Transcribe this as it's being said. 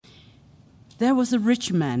There was a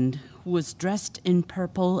rich man who was dressed in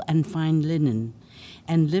purple and fine linen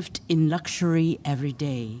and lived in luxury every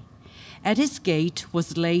day. At his gate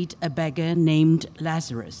was laid a beggar named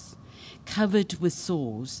Lazarus, covered with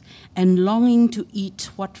sores and longing to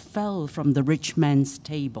eat what fell from the rich man's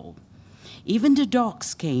table. Even the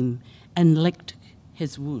dogs came and licked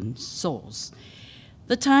his sores.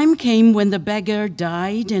 The time came when the beggar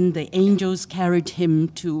died and the angels carried him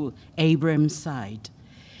to Abraham's side.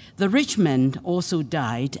 The rich man also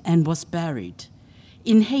died and was buried.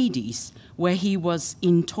 In Hades, where he was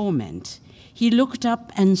in torment, he looked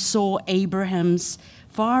up and saw Abraham's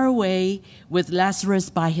far away with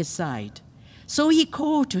Lazarus by his side. So he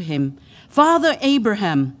called to him, "Father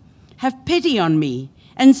Abraham, have pity on me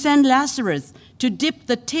and send Lazarus to dip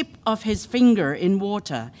the tip of his finger in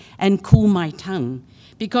water and cool my tongue,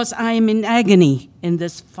 because I am in agony in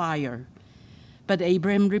this fire." But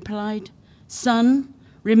Abraham replied, "Son,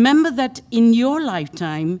 remember that in your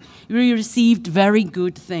lifetime you received very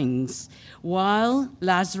good things, while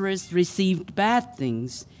Lazarus received bad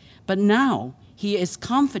things. But now he is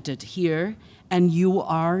comforted here, and you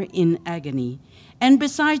are in agony. And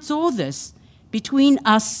besides all this, between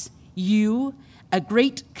us, a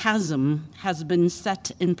great chasm has been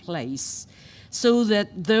set in place, so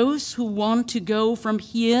that those who want to go from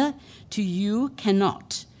here to you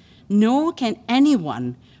cannot, nor can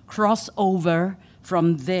anyone cross over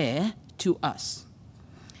from there to us."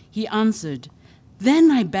 He answered,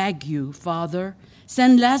 "Then I beg you, Father,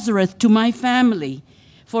 send Lazarus to my family,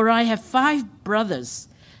 for I have 5 brothers.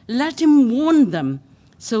 Let him warn them,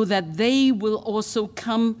 so that they will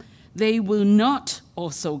not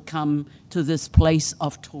also come to this place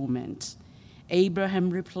of torment."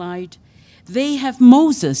 Abraham replied, "They have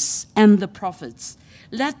Moses and the prophets.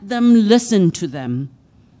 Let them listen to them."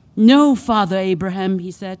 "No, Father Abraham,"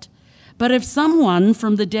 he said, "but if someone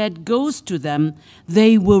from the dead goes to them,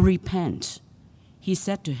 they will repent." He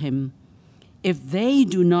said to him, "If they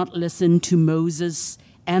do not listen to Moses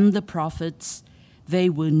and the prophets, they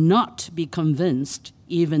will not be convinced,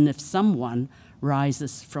 even if someone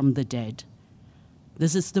rises from the dead."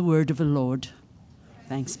 This is the word of the Lord.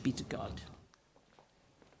 Thanks be to God.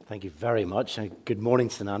 Thank you very much. Good morning,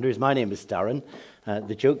 St. Andrews. My name is Darren.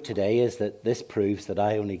 The joke today is that this proves that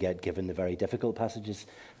I only get given the very difficult passages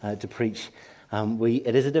to preach.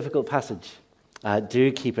 It is a difficult passage.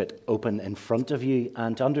 Do keep it open in front of you,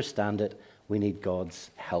 and to understand it, we need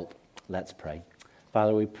God's help. Let's pray.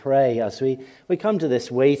 Father, we pray as we come to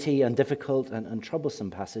this weighty and difficult and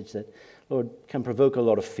troublesome passage that, Lord, can provoke a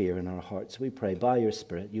lot of fear in our hearts. We pray by your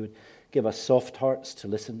Spirit you would give us soft hearts to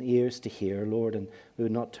listen, ears to hear, Lord, and we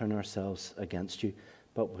would not turn ourselves against you,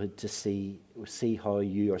 but would to see how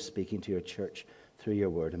you are speaking to your church through your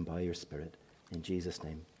word and by your Spirit. In Jesus'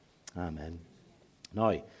 name, amen. Now,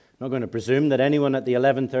 I'm not going to presume that anyone at the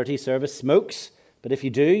 11:30 service smokes, but if you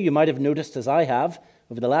do, you might have noticed, as I have,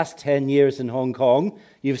 over the last 10 years in Hong Kong,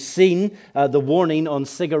 you've seen the warning on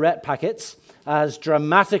cigarette packets has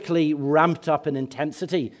dramatically ramped up in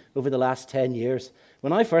intensity over the last 10 years.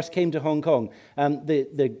 When I first came to Hong Kong,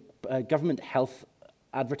 the government health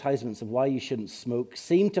advertisements of why you shouldn't smoke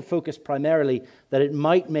seemed to focus primarily that it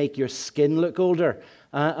might make your skin look older.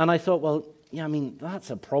 And I thought, well, yeah, I mean, that's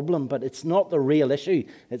a problem, but it's not the real issue.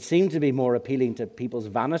 It seemed to be more appealing to people's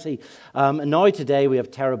vanity. And now today we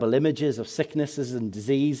have terrible images of sicknesses and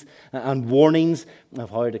disease and warnings of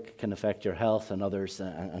how it can affect your health and others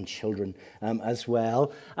and children as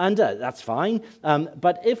well. And that's fine.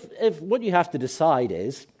 But if what you have to decide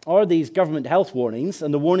is, are these government health warnings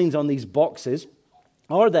and the warnings on these boxes,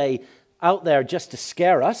 are they out there just to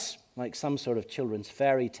scare us, like some sort of children's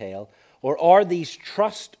fairy tale, or are these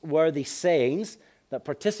trustworthy sayings that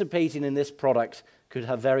participating in this product could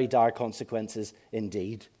have very dire consequences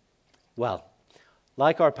indeed? Well,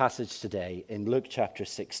 like our passage today in Luke chapter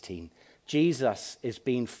 16, Jesus is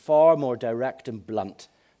being far more direct and blunt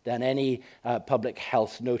than any public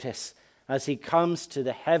health notice as he comes to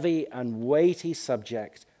the heavy and weighty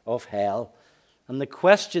subject of hell. And the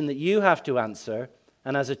question that you have to answer,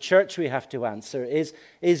 and as a church we have to answer,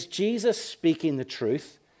 is Jesus speaking the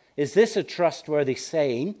truth? Is this a trustworthy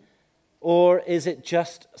saying, or is it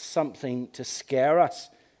just something to scare us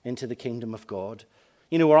into the kingdom of God?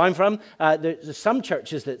 You know where I'm from, there's some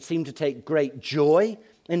churches that seem to take great joy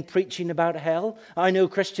in preaching about hell. I know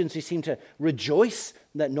Christians who seem to rejoice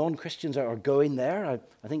that non-Christians are going there.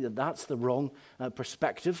 I think that that's the wrong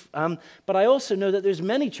perspective. But I also know that there's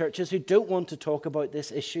many churches who don't want to talk about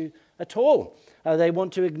this issue at all. They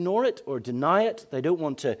want to ignore it or deny it. They don't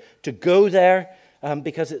want to go there.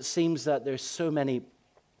 Because it seems that there's so many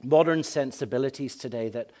modern sensibilities today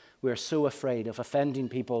that we're so afraid of offending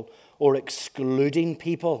people or excluding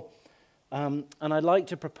people. And I'd like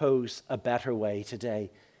to propose a better way today,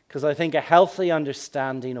 because I think a healthy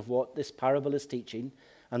understanding of what this parable is teaching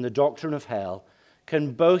and the doctrine of hell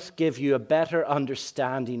can both give you a better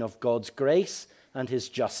understanding of God's grace and his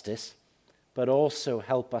justice, but also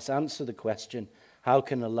help us answer the question, how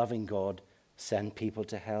can a loving God send people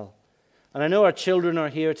to hell? And I know our children are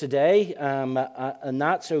here today, and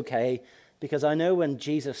that's okay, because I know when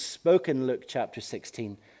Jesus spoke in Luke chapter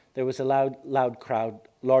 16, there was a large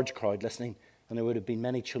crowd listening, and there would have been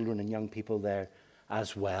many children and young people there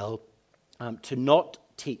as well. To not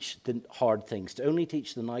teach the hard things, to only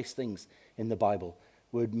teach the nice things in the Bible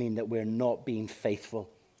would mean that we're not being faithful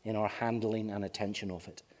in our handling and attention of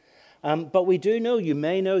it. But we do know, you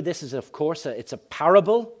may know, this is of course it's a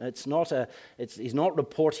parable. He's not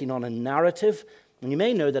reporting on a narrative. And you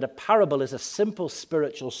may know that a parable is a simple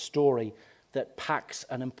spiritual story that packs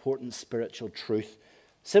an important spiritual truth.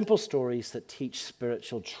 Simple stories that teach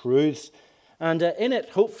spiritual truths. And in it,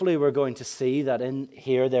 hopefully we're going to see that in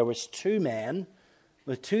here there was two men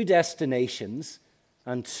with two destinations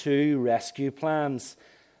and two rescue plans.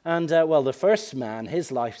 And the first man,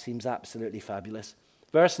 his life seems absolutely fabulous.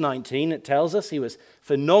 Verse 19, it tells us he was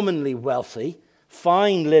phenomenally wealthy,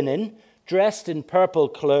 fine linen, dressed in purple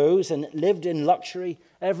clothes, and lived in luxury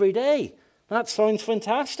every day. That sounds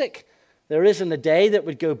fantastic. There isn't a day that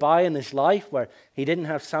would go by in his life where he didn't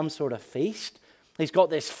have some sort of feast. He's got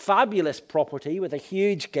this fabulous property with a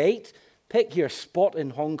huge gate. Pick your spot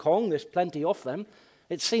in Hong Kong. There's plenty of them.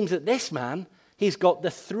 It seems that this man, he's got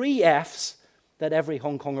the 3 F's that every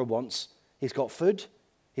Hong Konger wants. He's got food,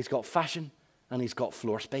 he's got fashion, and he's got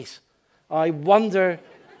floor space. I wonder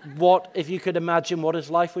if you could imagine what his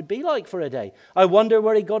life would be like for a day. I wonder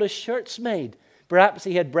where he got his shirts made. Perhaps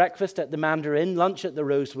he had breakfast at the Mandarin, lunch at the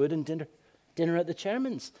Rosewood, and dinner at the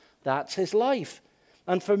Chairman's. That's his life.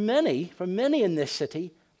 And for many in this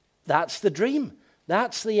city, that's the dream.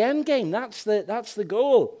 That's the end game. That's the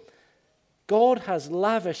goal. God has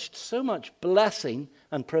lavished so much blessing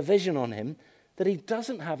and provision on him that he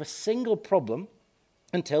doesn't have a single problem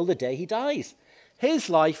until the day he dies. His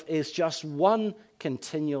life is just one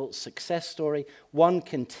continual success story, one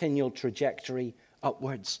continual trajectory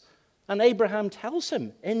upwards. And Abraham tells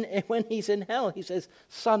him when he's in hell, he says,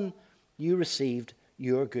 "Son, you received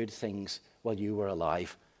your good things while you were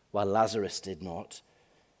alive, while Lazarus did not."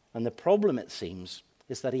 And the problem, it seems,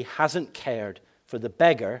 is that he hasn't cared for the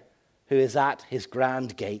beggar who is at his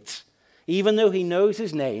grand gates. Even though he knows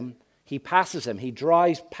his name, he passes him, he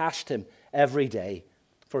drives past him every day,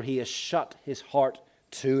 for he has shut his heart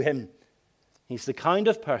to him. He's the kind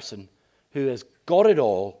of person who has got it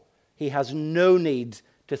all. He has no need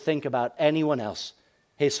to think about anyone else.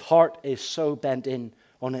 His heart is so bent in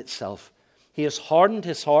on itself. He has hardened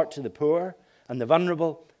his heart to the poor and the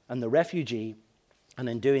vulnerable and the refugee, and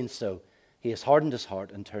in doing so, he has hardened his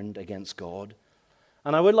heart and turned against God.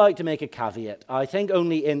 And I would like to make a caveat. I think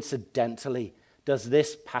only incidentally does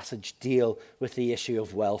this passage deal with the issue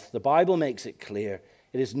of wealth. The Bible makes it clear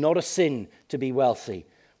it is not a sin to be wealthy.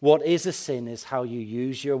 What is a sin is how you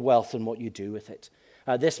use your wealth and what you do with it.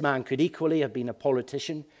 This man could equally have been a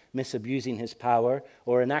politician misabusing his power,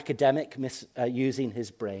 or an academic misusing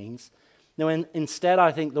his brains. No, instead,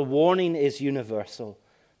 I think the warning is universal,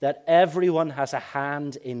 that everyone has a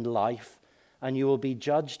hand in life, and you will be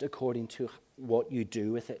judged according to what you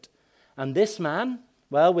do with it. And this man,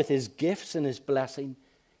 well, with his gifts and his blessing,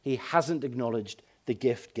 he hasn't acknowledged the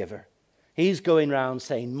gift giver. He's going around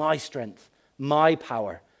saying, my strength, my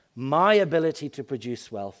power, my ability to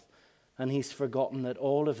produce wealth. And he's forgotten that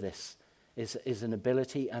all of this is an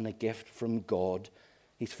ability and a gift from God.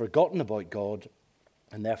 He's forgotten about God,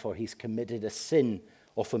 and therefore he's committed a sin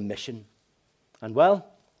of omission. And well,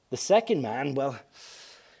 the second man, well,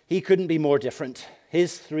 he couldn't be more different.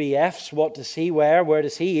 His 3 F's, what does he wear? Where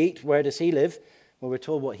does he eat? Where does he live? Well, we're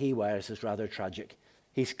told what he wears is rather tragic.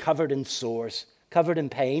 He's covered in sores, covered in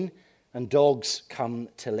pain, and dogs come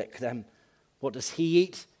to lick them. What does he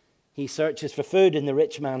eat? He searches for food in the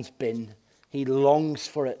rich man's bin. He longs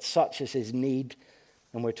for it, such is his need.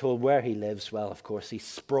 And we're told where he lives. Well, of course, he's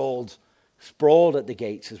sprawled at the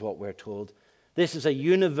gates is what we're told. This is a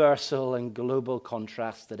universal and global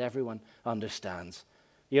contrast that everyone understands.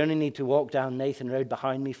 You only need to walk down Nathan Road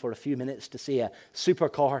behind me for a few minutes to see a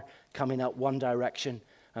supercar coming up one direction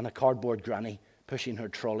and a cardboard granny pushing her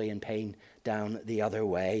trolley in pain down the other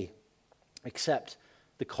way. Except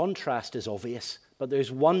the contrast is obvious, but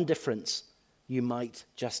there's one difference you might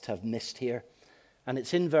just have missed here. And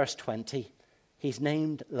it's in verse 20. He's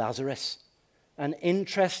named Lazarus. and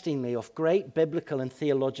interestingly of great biblical and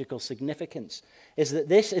theological significance, is that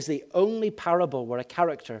this is the only parable where a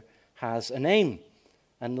character has a name.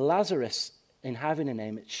 And Lazarus, in having a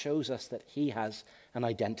name, it shows us that he has an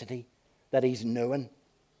identity, that he's known.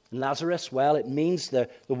 And Lazarus, well, it means the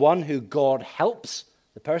one who God helps,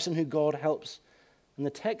 the person who God helps. And the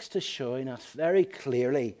text is showing us very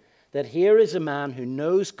clearly that here is a man who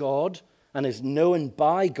knows God and is known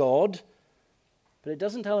by God, but it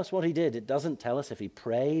doesn't tell us what he did. It doesn't tell us if he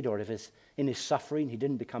prayed or if in his suffering he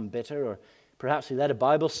didn't become bitter, or perhaps he led a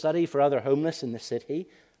Bible study for other homeless in the city.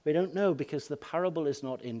 We don't know, because the parable is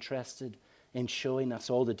not interested in showing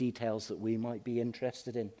us all the details that we might be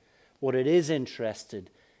interested in. What it is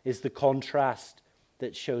interested is the contrast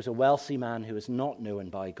that shows a wealthy man who is not known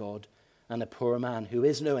by God and a poor man who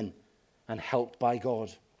is known and helped by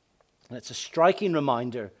God. And it's a striking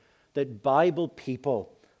reminder that Bible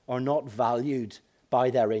people are not valued by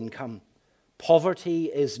their income. Poverty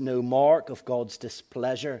is no mark of God's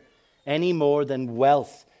displeasure, any more than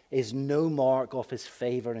wealth is no mark of his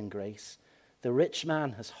favor and grace. The rich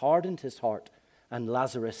man has hardened his heart, and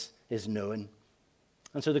Lazarus is known.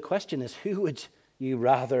 And so the question is, who would you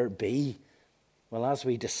rather be? Well, as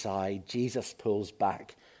we decide, Jesus pulls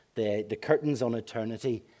back the curtains on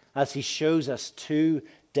eternity as he shows us two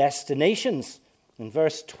destinations. In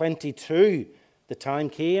verse 22, the time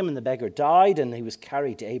came and the beggar died and he was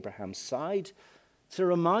carried to Abraham's side. It's a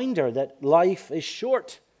reminder that life is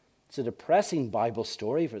short. It's a depressing Bible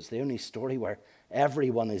story, for it's the only story where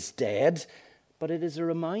everyone is dead. But it is a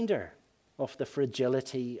reminder of the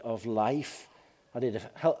fragility of life. I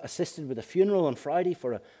assisted with a funeral on Friday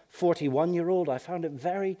for a 41-year-old. I found it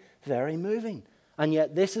very, very moving. And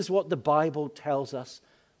yet this is what the Bible tells us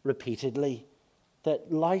repeatedly,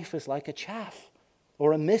 that life is like a chaff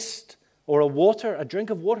or a mist or a drink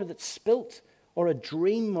of water that's spilt, or a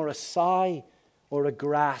dream or a sigh or a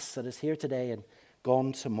grass that is here today and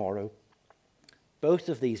gone tomorrow. Both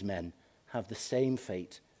of these men have the same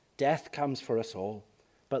fate. Death comes for us all,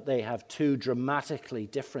 but they have two dramatically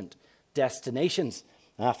different destinations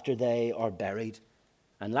after they are buried.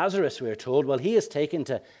 And Lazarus, we are told, well, he is taken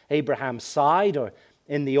to Abraham's side, or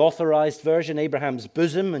in the authorized version, Abraham's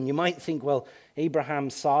bosom. And you might think, well,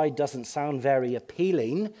 Abraham's side doesn't sound very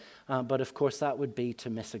appealing, but of course that would be to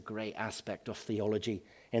miss a great aspect of theology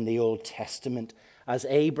in the Old Testament, as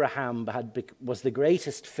Abraham was the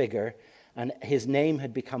greatest figure, and his name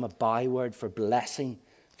had become a byword for blessing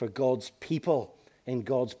for God's people in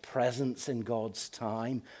God's presence, in God's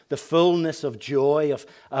time. The fullness of joy of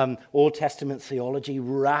Old Testament theology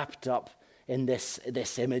wrapped up in this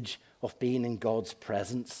image of being in God's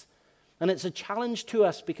presence. And it's a challenge to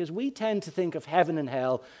us, because we tend to think of heaven and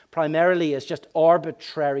hell primarily as just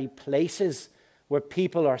arbitrary places where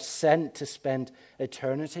people are sent to spend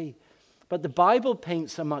eternity. But the Bible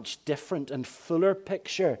paints a much different and fuller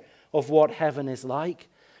picture of what heaven is like.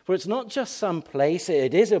 For it's not just some place,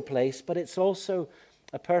 it is a place, but it's also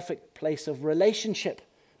a perfect place of relationship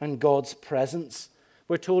and God's presence.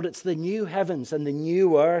 We're told it's the new heavens and the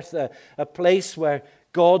new earth, a place where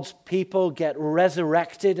God's people get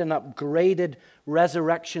resurrected and upgraded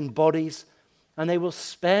resurrection bodies, and they will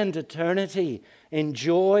spend eternity in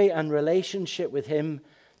joy and relationship with Him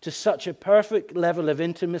to such a perfect level of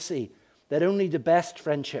intimacy that only the best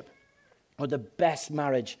friendship or the best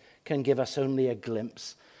marriage can give us only a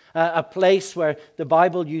glimpse. A place where the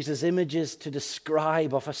Bible uses images to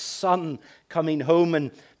describe of a son coming home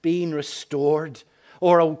and being restored,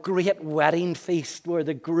 or a great wedding feast where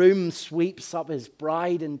the groom sweeps up his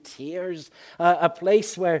bride in tears. A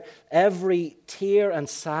place where every tear and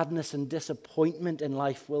sadness and disappointment in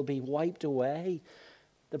life will be wiped away.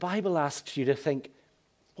 The Bible asks you to think,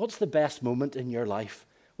 what's the best moment in your life?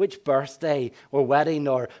 Which birthday or wedding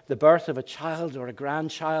or the birth of a child or a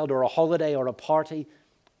grandchild or a holiday or a party?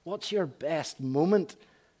 What's your best moment?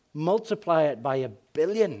 Multiply it by 1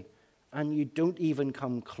 billion and you don't even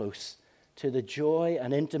come close to the joy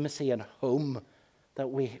and intimacy and home that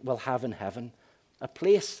we will have in heaven. A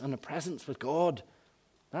place and a presence with God.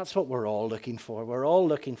 That's what we're all looking for. We're all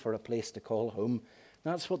looking for a place to call home.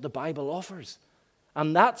 That's what the Bible offers.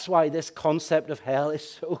 And that's why this concept of hell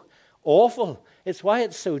is so awful. It's why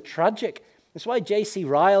it's so tragic. It's why J.C.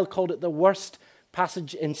 Ryle called it the worst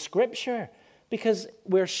passage in Scripture, because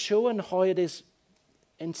we're showing how it is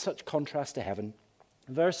in such contrast to heaven.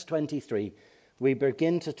 Verse 23,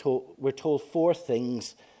 we're told 4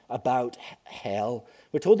 things about hell.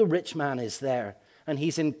 We're told the rich man is there, and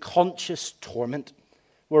he's in conscious torment.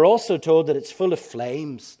 We're also told that it's full of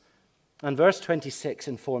flames. And verse 26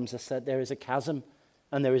 informs us that there is a chasm,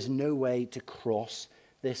 and there is no way to cross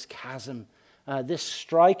this chasm. this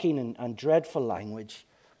striking and dreadful language.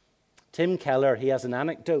 Tim Keller, he has an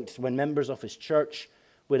anecdote when members of his church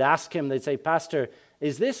would ask him, they'd say, "Pastor,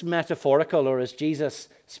 is this metaphorical or is Jesus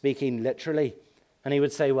speaking literally?" And he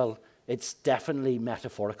would say, "Well, it's definitely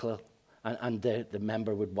metaphorical." And the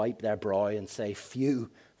member would wipe their brow and say, "Phew,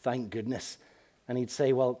 thank goodness." And he'd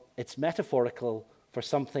say, "Well, it's metaphorical for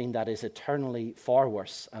something that is eternally far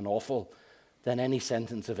worse and awful than any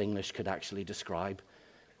sentence of English could actually describe."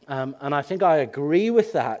 And I think I agree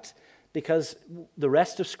with that, because the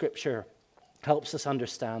rest of Scripture helps us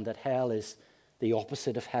understand that hell is the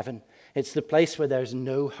opposite of heaven. It's the place where there's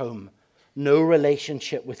no home, no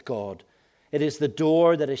relationship with God. It is the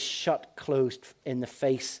door that is shut closed in the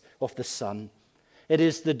face of the Son. It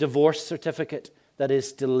is the divorce certificate that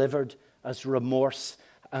is delivered as remorse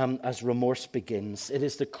begins. It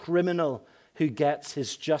is the criminal who gets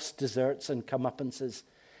his just deserts and comeuppances.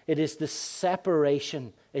 It is the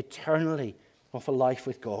separation eternally of a life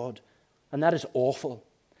with God. And that is awful.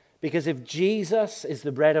 Because if Jesus is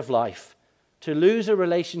the bread of life, to lose a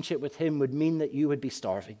relationship with him would mean that you would be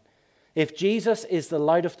starving. If Jesus is the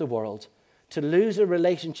light of the world, to lose a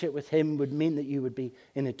relationship with him would mean that you would be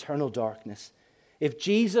in eternal darkness. If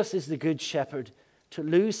Jesus is the good shepherd, to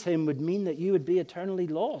lose him would mean that you would be eternally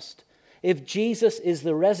lost. If Jesus is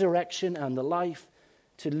the resurrection and the life,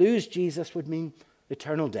 to lose Jesus would mean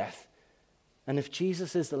eternal death. And if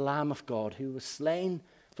Jesus is the Lamb of God who was slain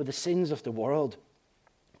for the sins of the world,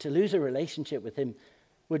 to lose a relationship with him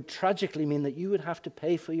would tragically mean that you would have to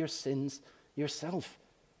pay for your sins yourself.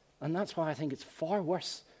 And that's why I think it's far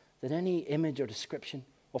worse than any image or description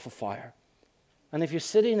of a fire. And if you're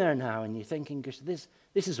sitting there now and you're thinking, "Gosh, this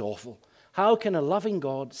is awful. How can a loving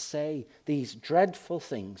God say these dreadful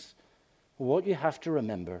things?" Well, what you have to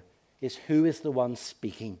remember is who is the one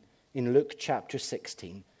speaking in Luke chapter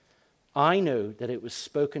 16. I know that it was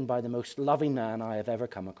spoken by the most loving man I have ever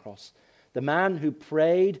come across. The man who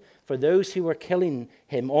prayed for those who were killing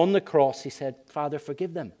him on the cross. He said, "Father,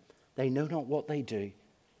 forgive them. They know not what they do."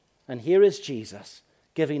 And here is Jesus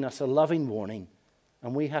giving us a loving warning,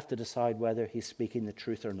 and we have to decide whether he's speaking the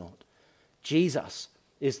truth or not. Jesus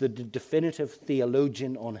is the definitive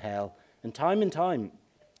theologian on hell. And time,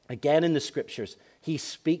 again in the Scriptures, he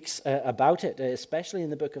speaks about it, especially in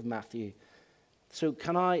the book of Matthew. So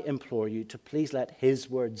can I implore you to please let his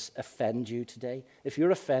words offend you today? If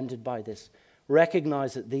you're offended by this,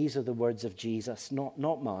 recognize that these are the words of Jesus, not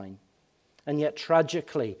mine. And yet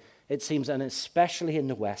tragically, it seems, and especially in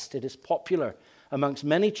the West, it is popular amongst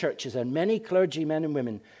many churches and many clergymen and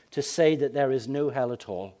women to say that there is no hell at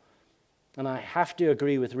all. And I have to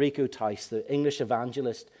agree with Rico Tice, the English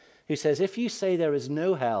evangelist, who says, if you say there is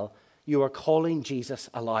no hell, you are calling Jesus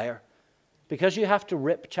a liar. Because you have to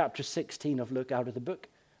rip chapter 16 of Luke out of the book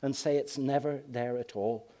and say it's never there at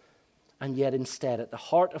all. And yet instead, at the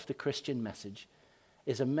heart of the Christian message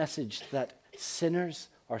is a message that sinners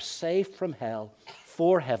are saved from hell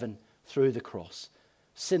for heaven through the cross.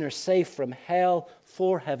 Sinners saved from hell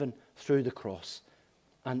for heaven through the cross.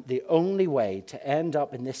 And the only way to end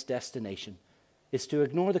up in this destination is to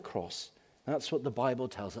ignore the cross. That's what the Bible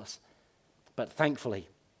tells us. But thankfully,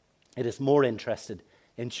 it is more interested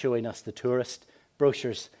in showing us the tourist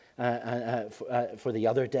brochures for the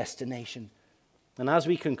other destination. And as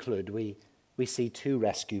we conclude, we see two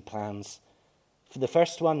rescue plans. For the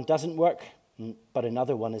first one doesn't work, but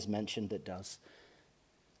another one is mentioned that does.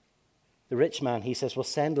 The rich man, he says, well,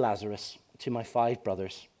 send Lazarus to my 5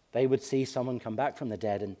 brothers. They would see someone come back from the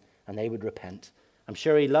dead and they would repent. I'm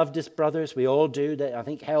sure he loved his brothers. We all do. I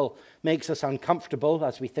think hell makes us uncomfortable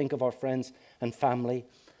as we think of our friends and family.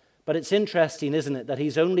 But it's interesting, isn't it, that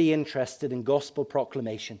he's only interested in gospel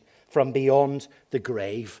proclamation from beyond the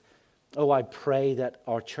grave. Oh, I pray that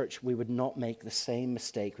our church, we would not make the same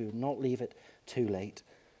mistake. We would not leave it too late.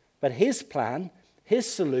 But his plan, his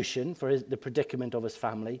solution for the predicament of his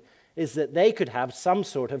family is that they could have some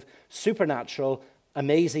sort of supernatural,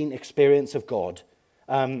 amazing experience of God.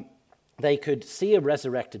 They could see a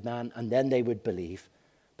resurrected man and then they would believe.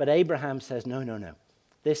 But Abraham says, no,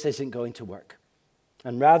 this isn't going to work.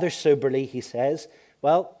 And rather soberly, he says,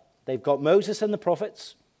 well, they've got Moses and the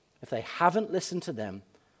prophets. If they haven't listened to them,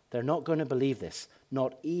 they're not going to believe this.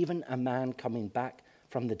 Not even a man coming back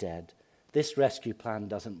from the dead. This rescue plan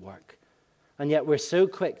doesn't work. And yet we're so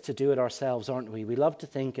quick to do it ourselves, aren't we? We love to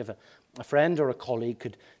think if a friend or a colleague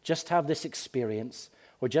could just have this experience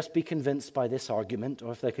or just be convinced by this argument,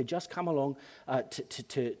 or if they could just come along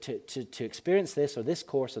to experience this or this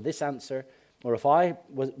course or this answer, or if I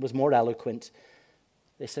was more eloquent.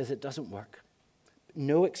 They says it doesn't work.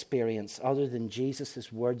 No experience other than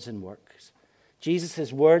Jesus' words and works.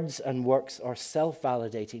 Jesus' words and works are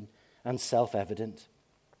self-validating and self-evident.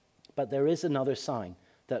 But there is another sign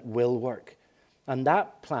that will work. And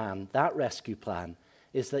that plan, that rescue plan,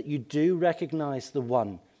 is that you do recognize the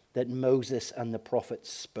one that Moses and the prophets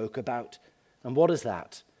spoke about. And what is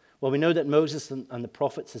that? Well, we know that Moses and the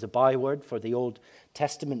prophets is a byword for the Old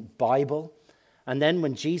Testament Bible. And then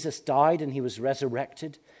when Jesus died and he was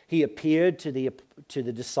resurrected, he appeared to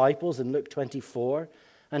the disciples in Luke 24,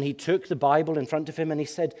 and he took the Bible in front of him and he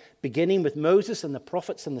said, beginning with Moses and the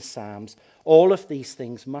prophets and the Psalms, all of these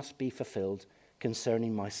things must be fulfilled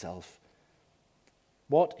concerning myself.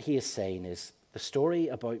 What he is saying is the story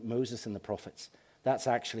about Moses and the prophets, that's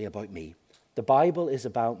actually about me. The Bible is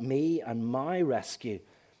about me and my rescue.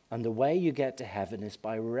 And the way you get to heaven is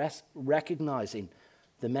by recognizing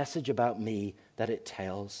the message about me that it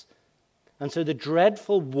tells. And so the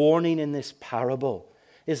dreadful warning in this parable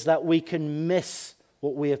is that we can miss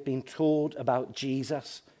what we have been told about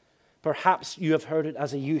Jesus. Perhaps you have heard it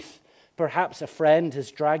as a youth. Perhaps a friend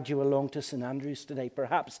has dragged you along to St. Andrews today.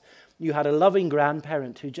 Perhaps you had a loving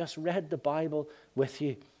grandparent who just read the Bible with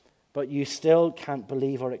you, but you still can't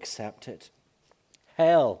believe or accept it.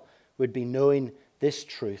 Hell would be knowing this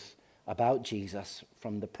truth about Jesus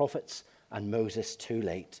from the prophets and Moses too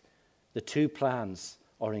late. The two plans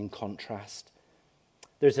are in contrast.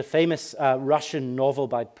 There's a famous Russian novel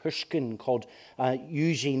by Pushkin called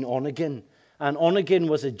Eugene Onegin. And Onegin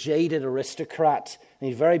was a jaded aristocrat, and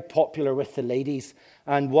he's very popular with the ladies.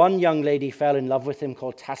 And one young lady fell in love with him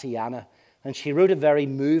called Tatiana, and she wrote a very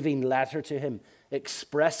moving letter to him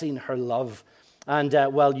expressing her love. And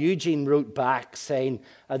Eugene wrote back saying,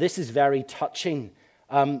 this is very touching,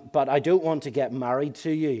 but I don't want to get married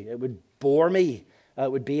to you. It would bore me.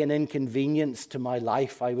 It would be an inconvenience to my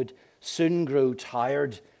life. I would soon grow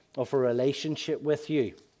tired of a relationship with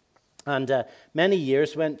you. And many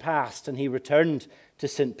years went past, and he returned to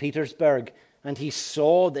St. Petersburg, and he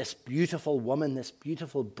saw this beautiful woman, this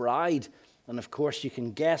beautiful bride. And of course, you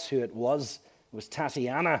can guess who it was. It was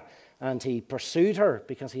Tatiana. And he pursued her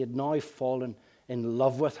because he had now fallen in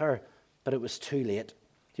love with her. But it was too late.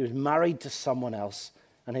 He was married to someone else,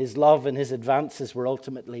 and his love and his advances were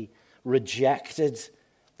ultimately rejected.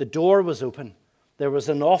 The door was open. There was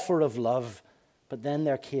an offer of love, but then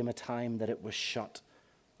there came a time that it was shut.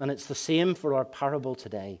 And it's the same for our parable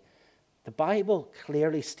today. The Bible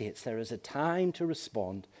clearly states there is a time to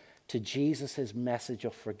respond to Jesus' message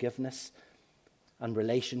of forgiveness and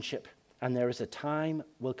relationship. And there is a time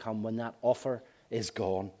will come when that offer is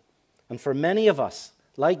gone. And for many of us,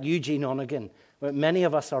 like Eugene Onegin, many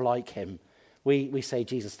of us are like him. We say,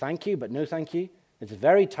 Jesus, thank you, but no thank you. It's a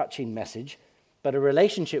very touching message, but a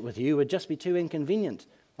relationship with you would just be too inconvenient.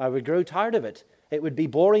 I would grow tired of it. It would be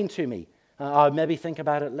boring to me. I'll maybe think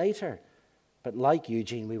about it later. But like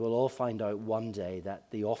Eugene, we will all find out one day that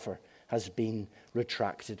the offer has been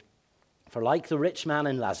retracted. For like the rich man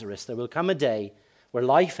and Lazarus, there will come a day where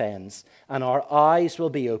life ends and our eyes will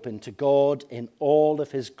be opened to God in all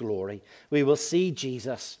of his glory. We will see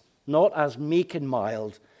Jesus not as meek and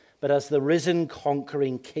mild, but as the risen,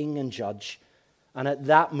 conquering King and Judge. And at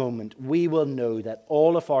that moment, we will know that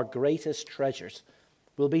all of our greatest treasures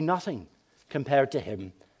will be nothing compared to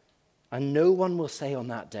him. And no one will say on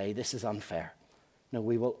that day, this is unfair. No,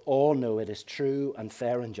 we will all know it is true and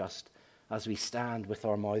fair and just as we stand with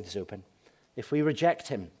our mouths open. If we reject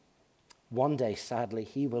him, one day, sadly,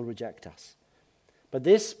 he will reject us. But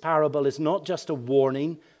this parable is not just a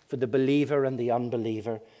warning for the believer and the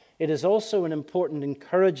unbeliever. It is also an important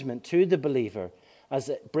encouragement to the believer as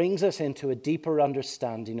it brings us into a deeper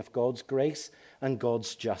understanding of God's grace and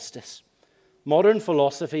God's justice. Modern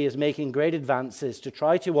philosophy is making great advances to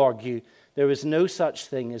try to argue there is no such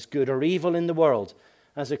thing as good or evil in the world.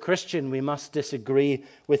 As a Christian, we must disagree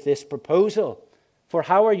with this proposal. For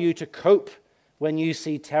how are you to cope when you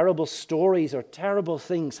see terrible stories or terrible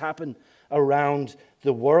things happen around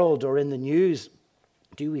the world or in the news?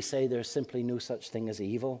 Do we say there's simply no such thing as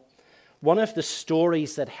evil? One of the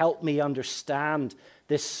stories that helped me understand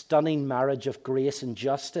this stunning marriage of grace and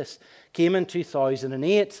justice came in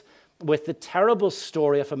 2008 with the terrible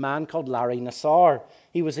story of a man called Larry Nassar.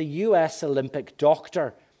 He was a U.S. Olympic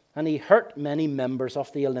doctor, and he hurt many members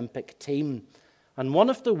of the Olympic team. And one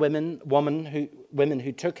of the women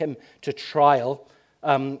who took him to trial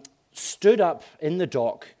stood up in the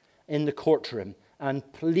dock, in the courtroom,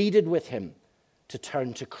 and pleaded with him to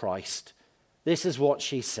turn to Christ. This is what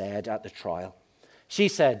she said at the trial. She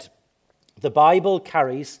said, "The Bible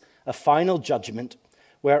carries a final judgment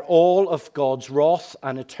where all of God's wrath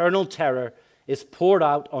and eternal terror is poured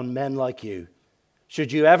out on men like you.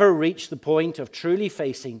 Should you ever reach the point of truly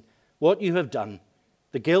facing what you have done,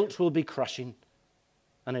 the guilt will be crushing.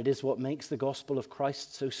 And it is what makes the gospel of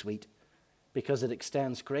Christ so sweet, because it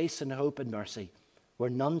extends grace and hope and mercy where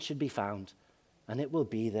none should be found, and it will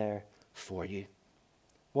be there for you.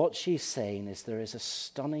 What she's saying is there is a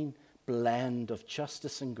stunning blend of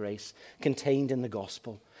justice and grace contained in the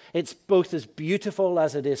gospel. It's both as beautiful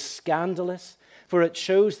as it is scandalous, for it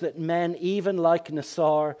shows that men, even like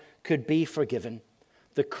Nassar, could be forgiven.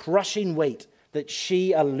 The crushing weight that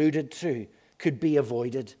she alluded to could be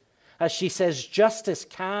avoided. As she says, justice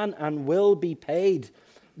can and will be paid.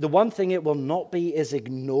 The one thing it will not be is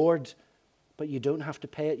ignored, but you don't have to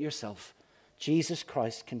pay it yourself. Jesus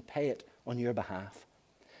Christ can pay it on your behalf.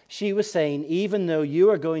 She was saying, even though you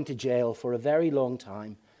are going to jail for a very long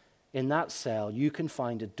time, in that cell you can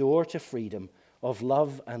find a door to freedom of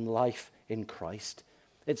love and life in Christ.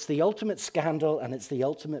 It's the ultimate scandal and it's the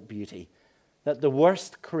ultimate beauty that the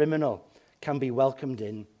worst criminal can be welcomed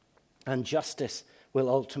in and justice will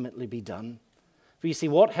ultimately be done. For you see,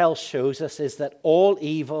 what hell shows us is that all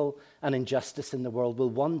evil and injustice in the world will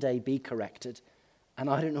one day be corrected. And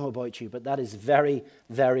I don't know about you, but that is very,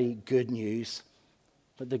 very good news.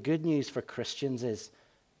 But the good news for Christians is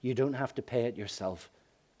you don't have to pay it yourself,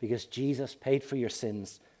 because Jesus paid for your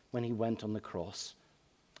sins when he went on the cross.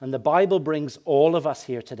 And the Bible brings all of us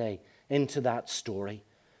here today into that story.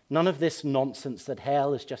 None of this nonsense that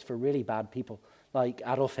hell is just for really bad people like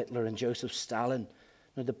Adolf Hitler and Joseph Stalin.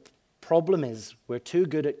 Now, the problem is we're too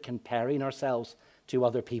good at comparing ourselves to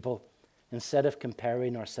other people instead of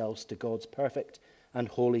comparing ourselves to God's perfect and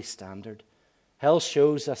holy standard. Hell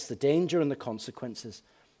shows us the danger and the consequences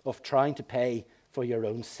of trying to pay for your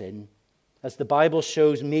own sin. As the Bible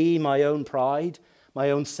shows me my own pride, my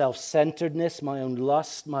own self-centeredness, my own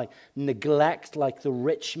lust, my neglect like the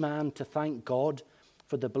rich man to thank God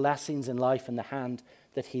for the blessings in life and the hand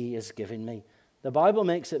that he is giving me. The Bible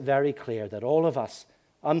makes it very clear that all of us,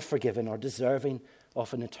 unforgiven, are deserving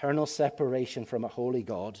of an eternal separation from a holy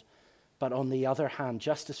God. But on the other hand,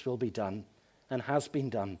 justice will be done and has been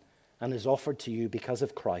done and is offered to you because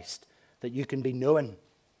of Christ, that you can be known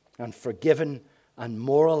and forgiven and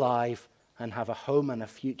more alive and have a home and a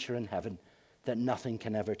future in heaven that nothing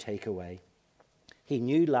can ever take away. He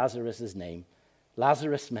knew Lazarus' name.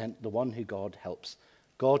 Lazarus meant the one who God helps.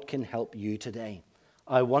 God can help you today.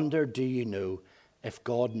 I wonder, do you know if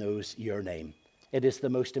God knows your name? It is the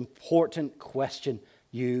most important question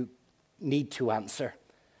you need to answer.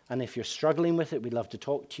 And if you're struggling with it, we'd love to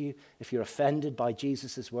talk to you. If you're offended by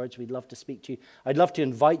Jesus' words, we'd love to speak to you. I'd love to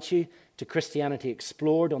invite you to Christianity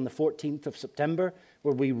Explored on the 14th of September,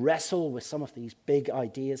 where we wrestle with some of these big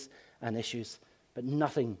ideas and issues. But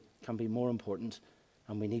nothing can be more important,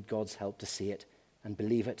 and we need God's help to see it and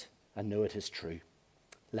believe it and know it is true.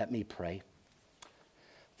 Let me pray.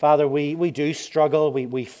 Father, we do struggle.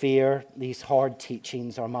 We fear these hard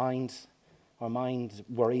teachings. Our mind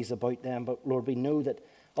worries about them. But Lord, we know that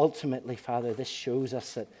ultimately, Father, this shows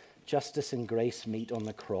us that justice and grace meet on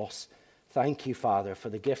the cross. Thank you, Father, for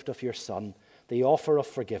the gift of your Son, the offer of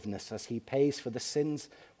forgiveness as he pays for the sins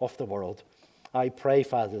of the world. I pray,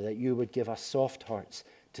 Father, that you would give us soft hearts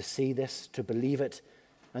to see this, to believe it,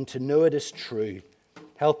 and to know it is true.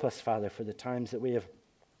 Help us, Father, for the times that we have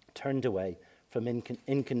turned away from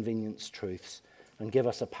inconvenienced truths, and give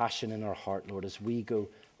us a passion in our heart, Lord, as we go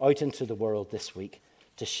out into the world this week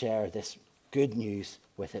to share this good news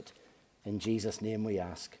with it. In Jesus' name we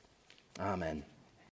ask. Amen.